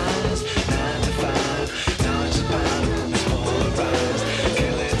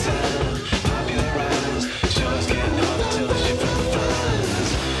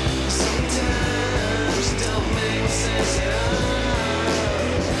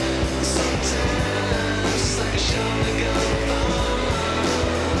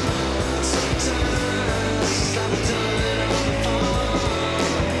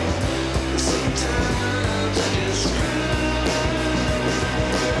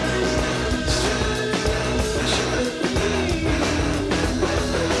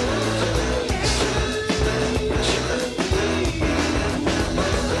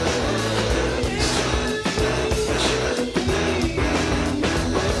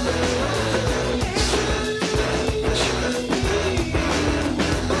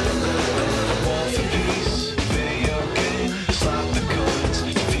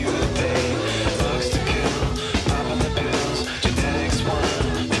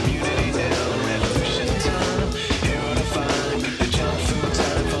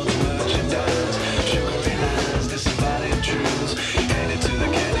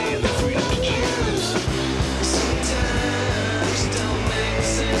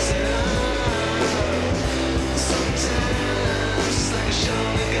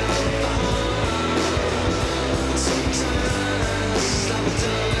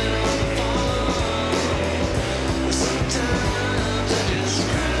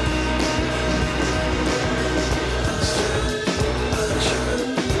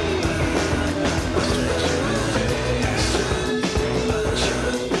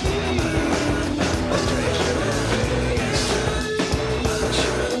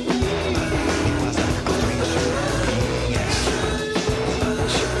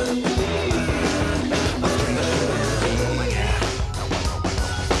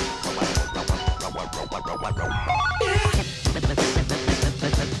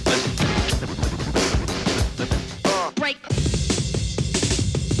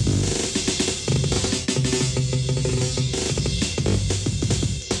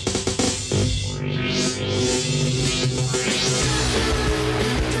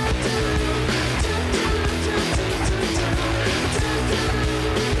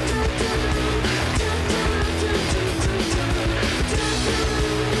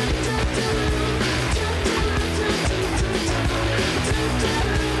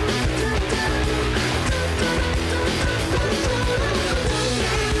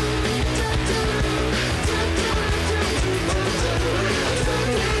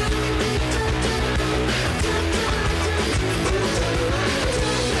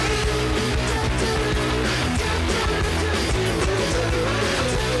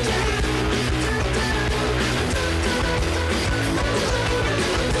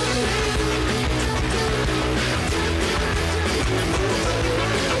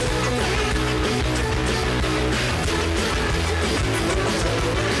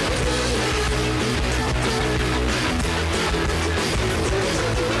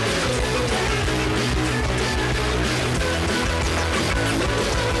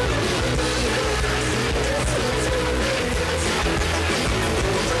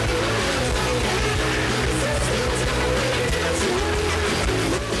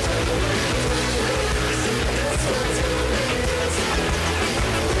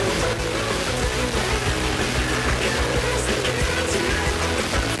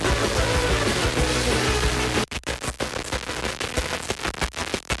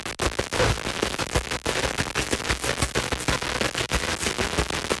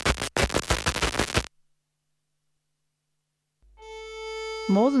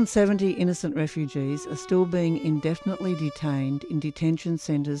 More than 70 innocent refugees are still being indefinitely detained in detention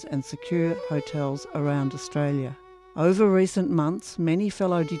centres and secure hotels around Australia. Over recent months, many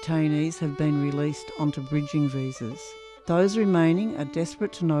fellow detainees have been released onto bridging visas. Those remaining are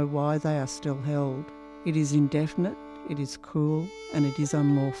desperate to know why they are still held. It is indefinite, it is cruel, and it is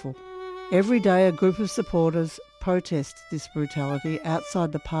unlawful. Every day a group of supporters protest this brutality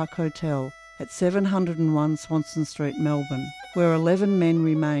outside the Park Hotel at 701 Swanston Street, Melbourne, where 11 men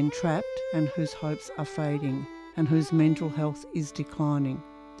remain trapped and whose hopes are fading and whose mental health is declining.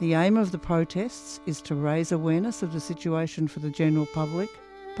 The aim of the protests is to raise awareness of the situation for the general public,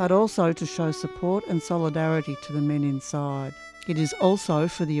 but also to show support and solidarity to the men inside. It is also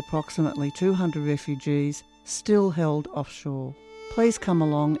for the approximately 200 refugees still held offshore. Please come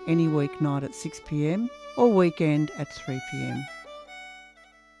along any weeknight at 6 p.m. or weekend at 3 p.m.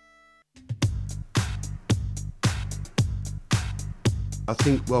 I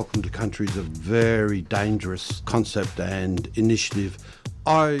think Welcome to Country is a very dangerous concept and initiative.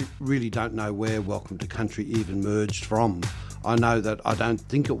 I really don't know where Welcome to Country even merged from. I know that I don't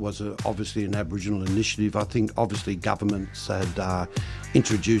think it was obviously an Aboriginal initiative. I think obviously governments had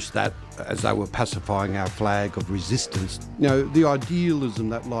introduced that as they were pacifying our flag of resistance. You know, the idealism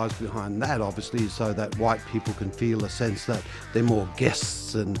that lies behind that obviously is so that white people can feel a sense that they're more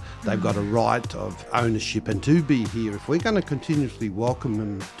guests and they've got a right of ownership and to be here. If we're going to continuously welcome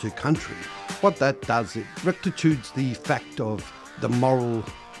them to country, what that does, it rectitudes the fact of the moral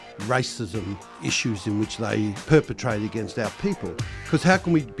racism issues in which they perpetrate against our people. Because how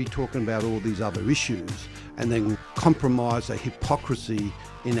can we be talking about all these other issues and then compromise a hypocrisy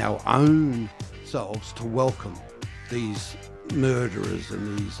in our own selves to welcome these murderers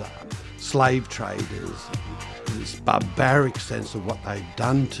and these slave traders, and this barbaric sense of what they've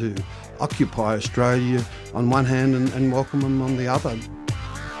done to occupy Australia on one hand and welcome them on the other.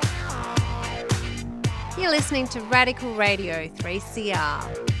 You're listening to Radical Radio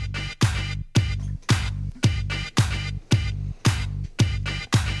 3CR.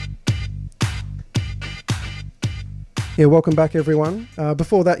 Yeah, welcome back, everyone.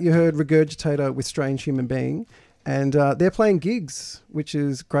 Before that, you heard Regurgitator with Strange Human Being, and they're playing gigs, which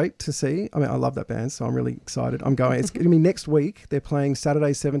is great to see. I mean, I love that band, so I'm really excited. I'm going. It's going to be next week. They're playing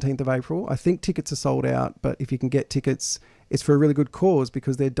Saturday, 17th of April. I think tickets are sold out, but if you can get tickets, it's for a really good cause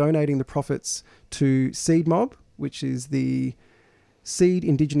because they're donating the profits to Seed Mob, which is the Seed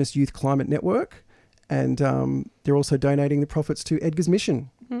Indigenous Youth Climate Network, and they're also donating the profits to Edgar's Mission,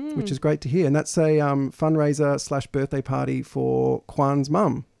 which is great to hear. And that's a fundraiser / birthday party for Kwan's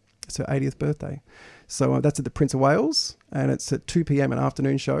mum. It's her 80th birthday. So that's at the Prince of Wales, and it's at 2 p.m, an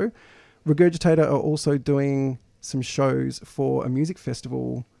afternoon show. Regurgitator are also doing some shows for a music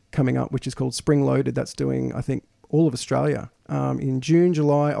festival coming up, which is called Spring Loaded. That's doing, I think, all of Australia in June,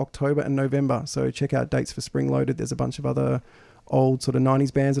 July, October and November. So check out dates for Spring Loaded. There's a bunch of other old sort of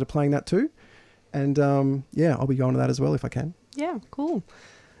 90s bands that are playing that too. And yeah, I'll be going to that as well if I can. Yeah, cool.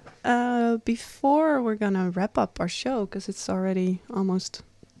 Before we're going to wrap up our show, because it's already almost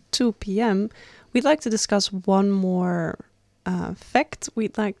 2 p.m, we'd like to discuss one more fact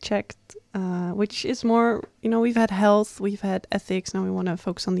we'd like checked, which is more, we've had health, we've had ethics, now we want to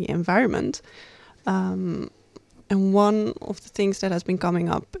focus on the environment. And one of the things that has been coming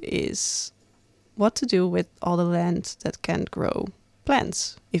up is what to do with all the land that can't grow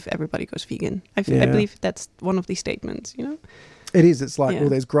plants if everybody goes vegan. I believe that's one of these statements, It is. It's like, well,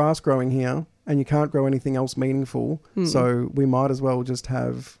 there's grass growing here and you can't grow anything else meaningful. So we might as well just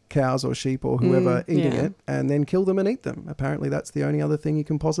have cows or sheep or whoever eating it and then kill them and eat them. Apparently that's the only other thing you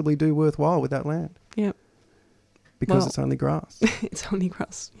can possibly do worthwhile with that land. Yeah. Because it's only grass. It's only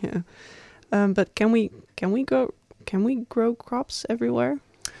grass, yeah. But can we grow crops everywhere?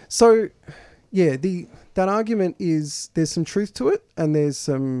 So, yeah, that argument is there's some truth to it and there's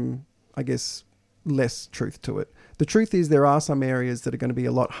some, I guess, less truth to it. The truth is there are some areas that are going to be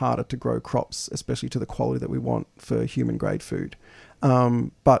a lot harder to grow crops, especially to the quality that we want for human grade food.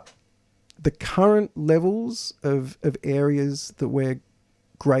 But the current levels of areas that we're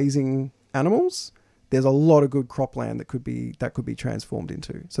grazing animals, there's a lot of good cropland that could be transformed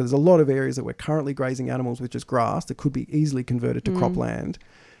into. So there's a lot of areas that we're currently grazing animals with just grass that could be easily converted to cropland.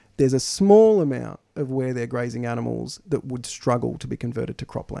 There's a small amount of where they're grazing animals that would struggle to be converted to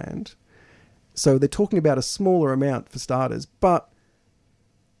cropland. So they're talking about a smaller amount for starters, but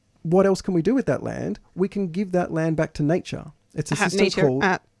what else can we do with that land? We can give that land back to nature. It's a system called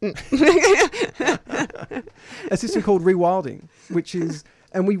a system called rewilding, which is,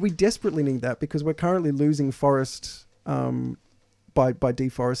 and we desperately need that because we're currently losing forest by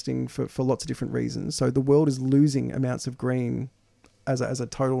deforesting for lots of different reasons. So the world is losing amounts of green as a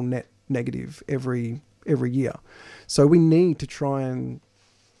total net negative every year. So we need to try and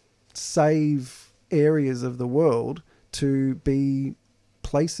save areas of the world to be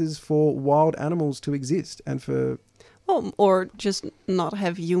places for wild animals to exist and for... Well, or just not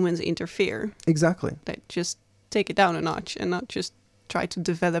have humans interfere. Exactly. Like just take it down a notch and not just try to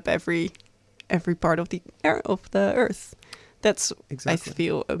develop every part of the earth. That's, exactly. I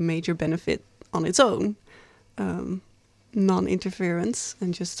feel, a major benefit on its own. Non-interference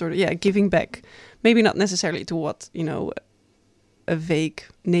and just sort of, giving back. Maybe not necessarily to what, a vague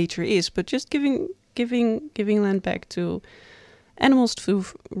nature is, but just giving land back to animals to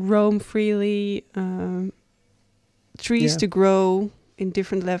roam freely, trees to grow in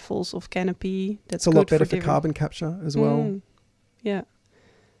different levels of canopy. That's it's a lot better for for carbon capture as well. Yeah.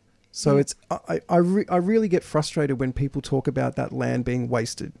 So it's I really get frustrated when people talk about that land being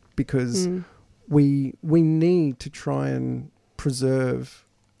wasted, because we need to try and preserve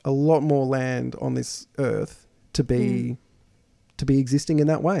a lot more land on this earth to be existing in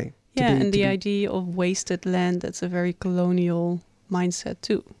that way. Yeah, and the idea of wasted land, that's a very colonial mindset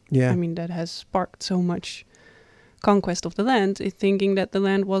too. Yeah. I mean, that has sparked so much conquest of the land, thinking that the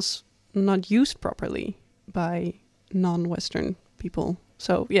land was not used properly by non-Western people.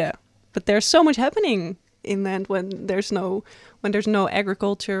 So yeah, but there's so much happening inland when there's no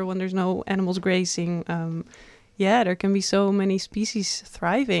agriculture, when there's no animals grazing. There can be so many species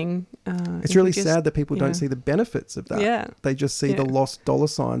thriving. It's really sad that people don't see the benefits of that. Yeah. They just see the lost dollar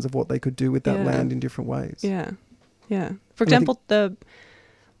signs of what they could do with that land in different ways. Yeah, yeah. For example,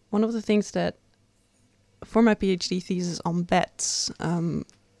 one of the things that for my PhD thesis on bats,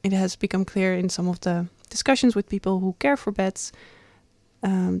 it has become clear in some of the discussions with people who care for bats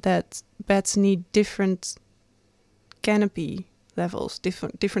that bats need different canopy levels,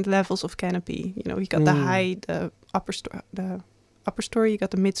 different levels of canopy. You got the high, the upper story, you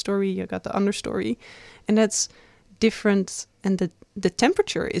got the mid story, you got the understory, and that's different. And the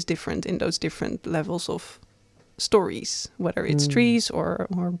temperature is different in those different levels of stories, whether it's trees or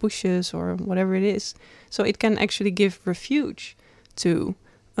bushes or whatever it is. So it can actually give refuge to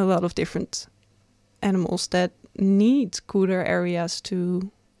a lot of different animals that need cooler areas to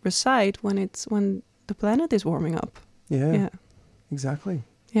reside when the planet is warming up. Yeah. Exactly.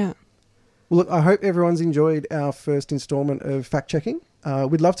 Yeah. Well, look, I hope everyone's enjoyed our first installment of fact checking.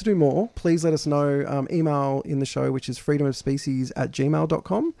 We'd love to do more. Please let us know. Email in the show, which is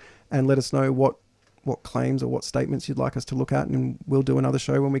freedomofspecies@gmail.com, and let us know what claims or what statements you'd like us to look at, and we'll do another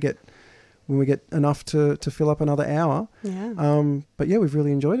show when we get enough to fill up another hour. Yeah. But yeah, we've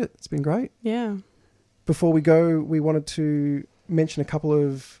really enjoyed it. It's been great. Yeah. Before we go, we wanted to mention a couple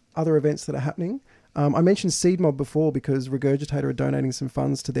of other events that are happening. I mentioned Seed Mob before because Regurgitator are donating some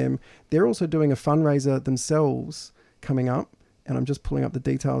funds to them. They're also doing a fundraiser themselves coming up, and I'm just pulling up the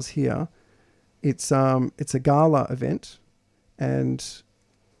details here. It's a gala event, and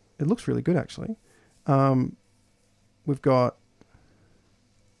it looks really good actually. We've got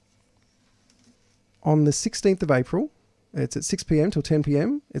on the 16th of April, it's at 6 p.m. till 10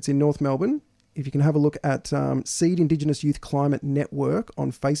 p.m. It's in North Melbourne. If you can have a look at Seed Indigenous Youth Climate Network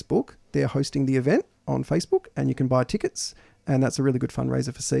on Facebook, they're hosting the event on Facebook, and you can buy tickets, and that's a really good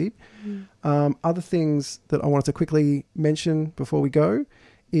fundraiser for Seed. Other things that I wanted to quickly mention before we go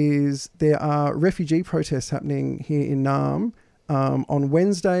is there are refugee protests happening here in Naarm on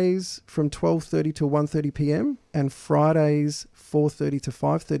Wednesdays from 12:30 till 1:30 p.m. and Fridays 4:30 to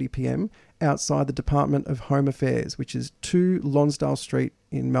 5:30 p.m. outside the Department of Home Affairs, which is 2 Lonsdale Street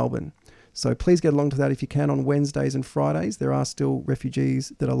in Melbourne. So please get along to that if you can on Wednesdays and Fridays. There are still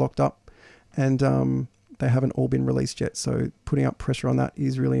refugees that are locked up, and they haven't all been released yet. So putting up pressure on that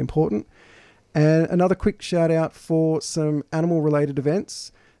is really important. And another quick shout out for some animal related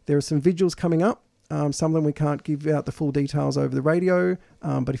events. There are some vigils coming up. Some of them we can't give out the full details over the radio,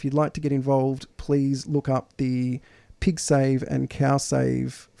 but if you'd like to get involved, please look up the Pig Save and Cow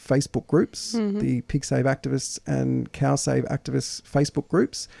Save Facebook groups, the Pig Save Activists and Cow Save Activists Facebook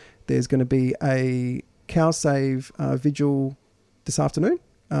groups. There's going to be a Cow Save vigil this afternoon,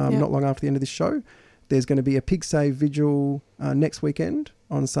 not long after the end of this show. There's going to be a Pig Save vigil next weekend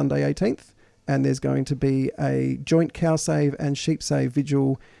on Sunday 18th. And there's going to be a joint Cow Save and Sheep Save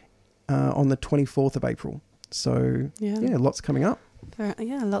vigil on the 24th of April. So, yeah, lots coming up.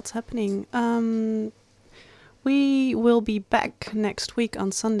 Lots happening. We will be back next week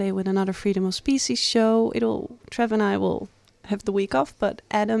on Sunday with another Freedom of Species show. Trev and I will have the week off, but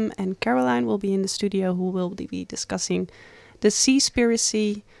Adam and Caroline will be in the studio, who will be discussing the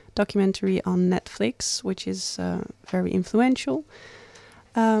Seaspiracy documentary on Netflix, which is very influential.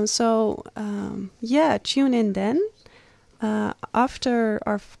 Tune in then. After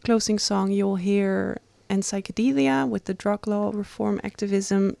our closing song, you'll hear Encyclopedia with the drug law reform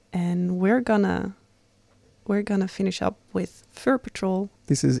activism, and we're gonna finish up with Fur Patrol.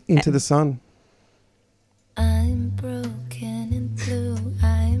 This is Into the Sun. I'm broken and blue,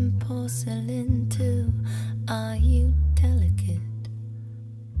 I'm porcelain too. Are you delicate?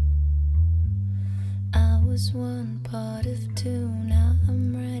 I was one part of two, now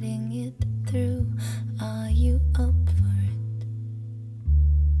I'm writing it through. Are you up for it?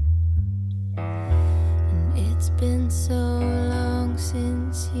 And it's been so long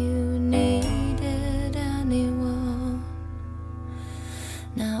since you needed anyone.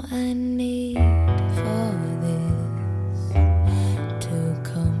 Now I need for this to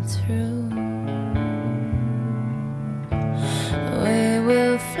come through. We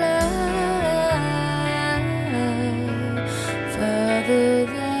will fly further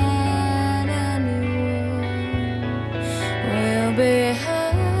than anyone. We'll be high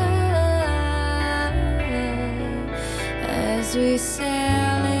as we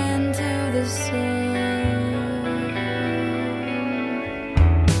sail into the sun.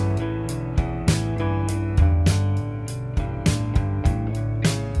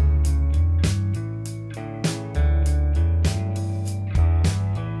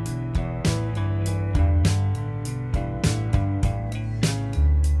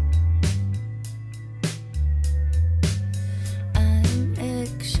 I'm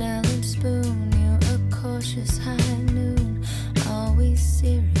eggshell and spoon, you a cautious high noon. Are we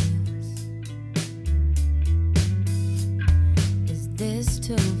serious? Is this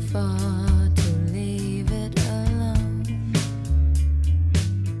too far to leave it alone?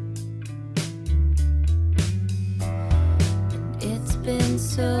 And it's been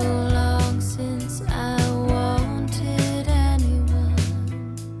so long since I wanted anyone.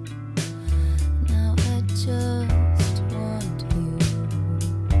 Now I just want you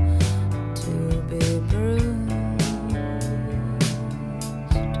to be bruised.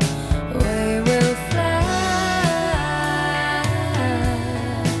 We will fly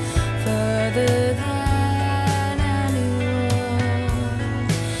further than anyone.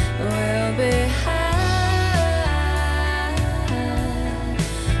 We'll be high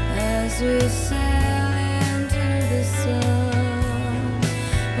as we sail into the sun.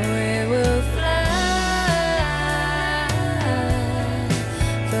 We will fly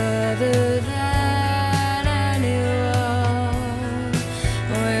further than anyone.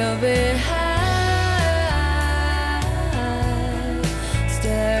 We'll be high,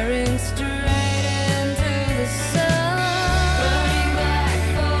 staring straight into the sun. Burning black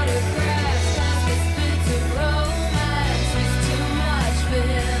photographs, constant bits of romance. It's too much for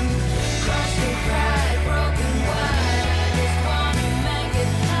him. Crushed in pride, broken wide. I just wanna make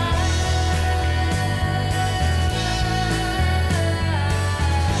it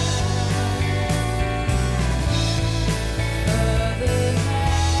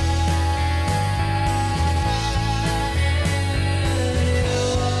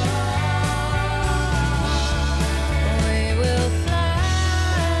we will fly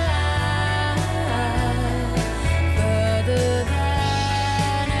further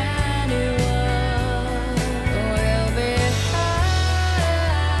than anyone. We'll be high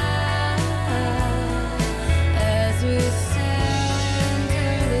as we sail into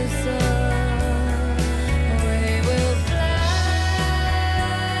the sun. We will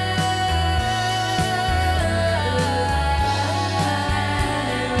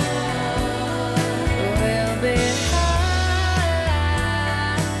We'll be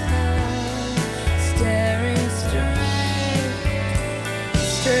high, staring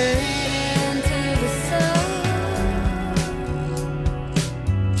straight into the sun.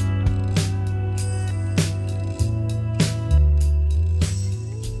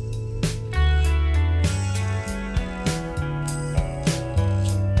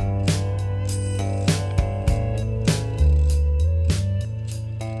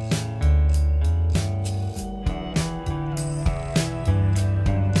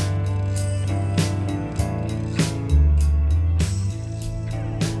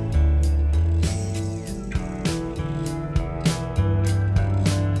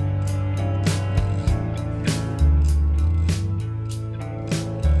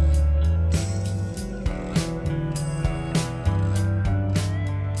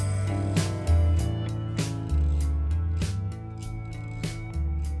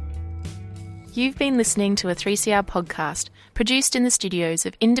 You've been listening to a 3CR podcast produced in the studios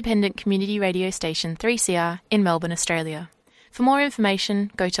of independent community radio station 3CR in Melbourne, Australia. For more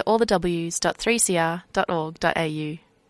information, go to allthews.3cr.org.au.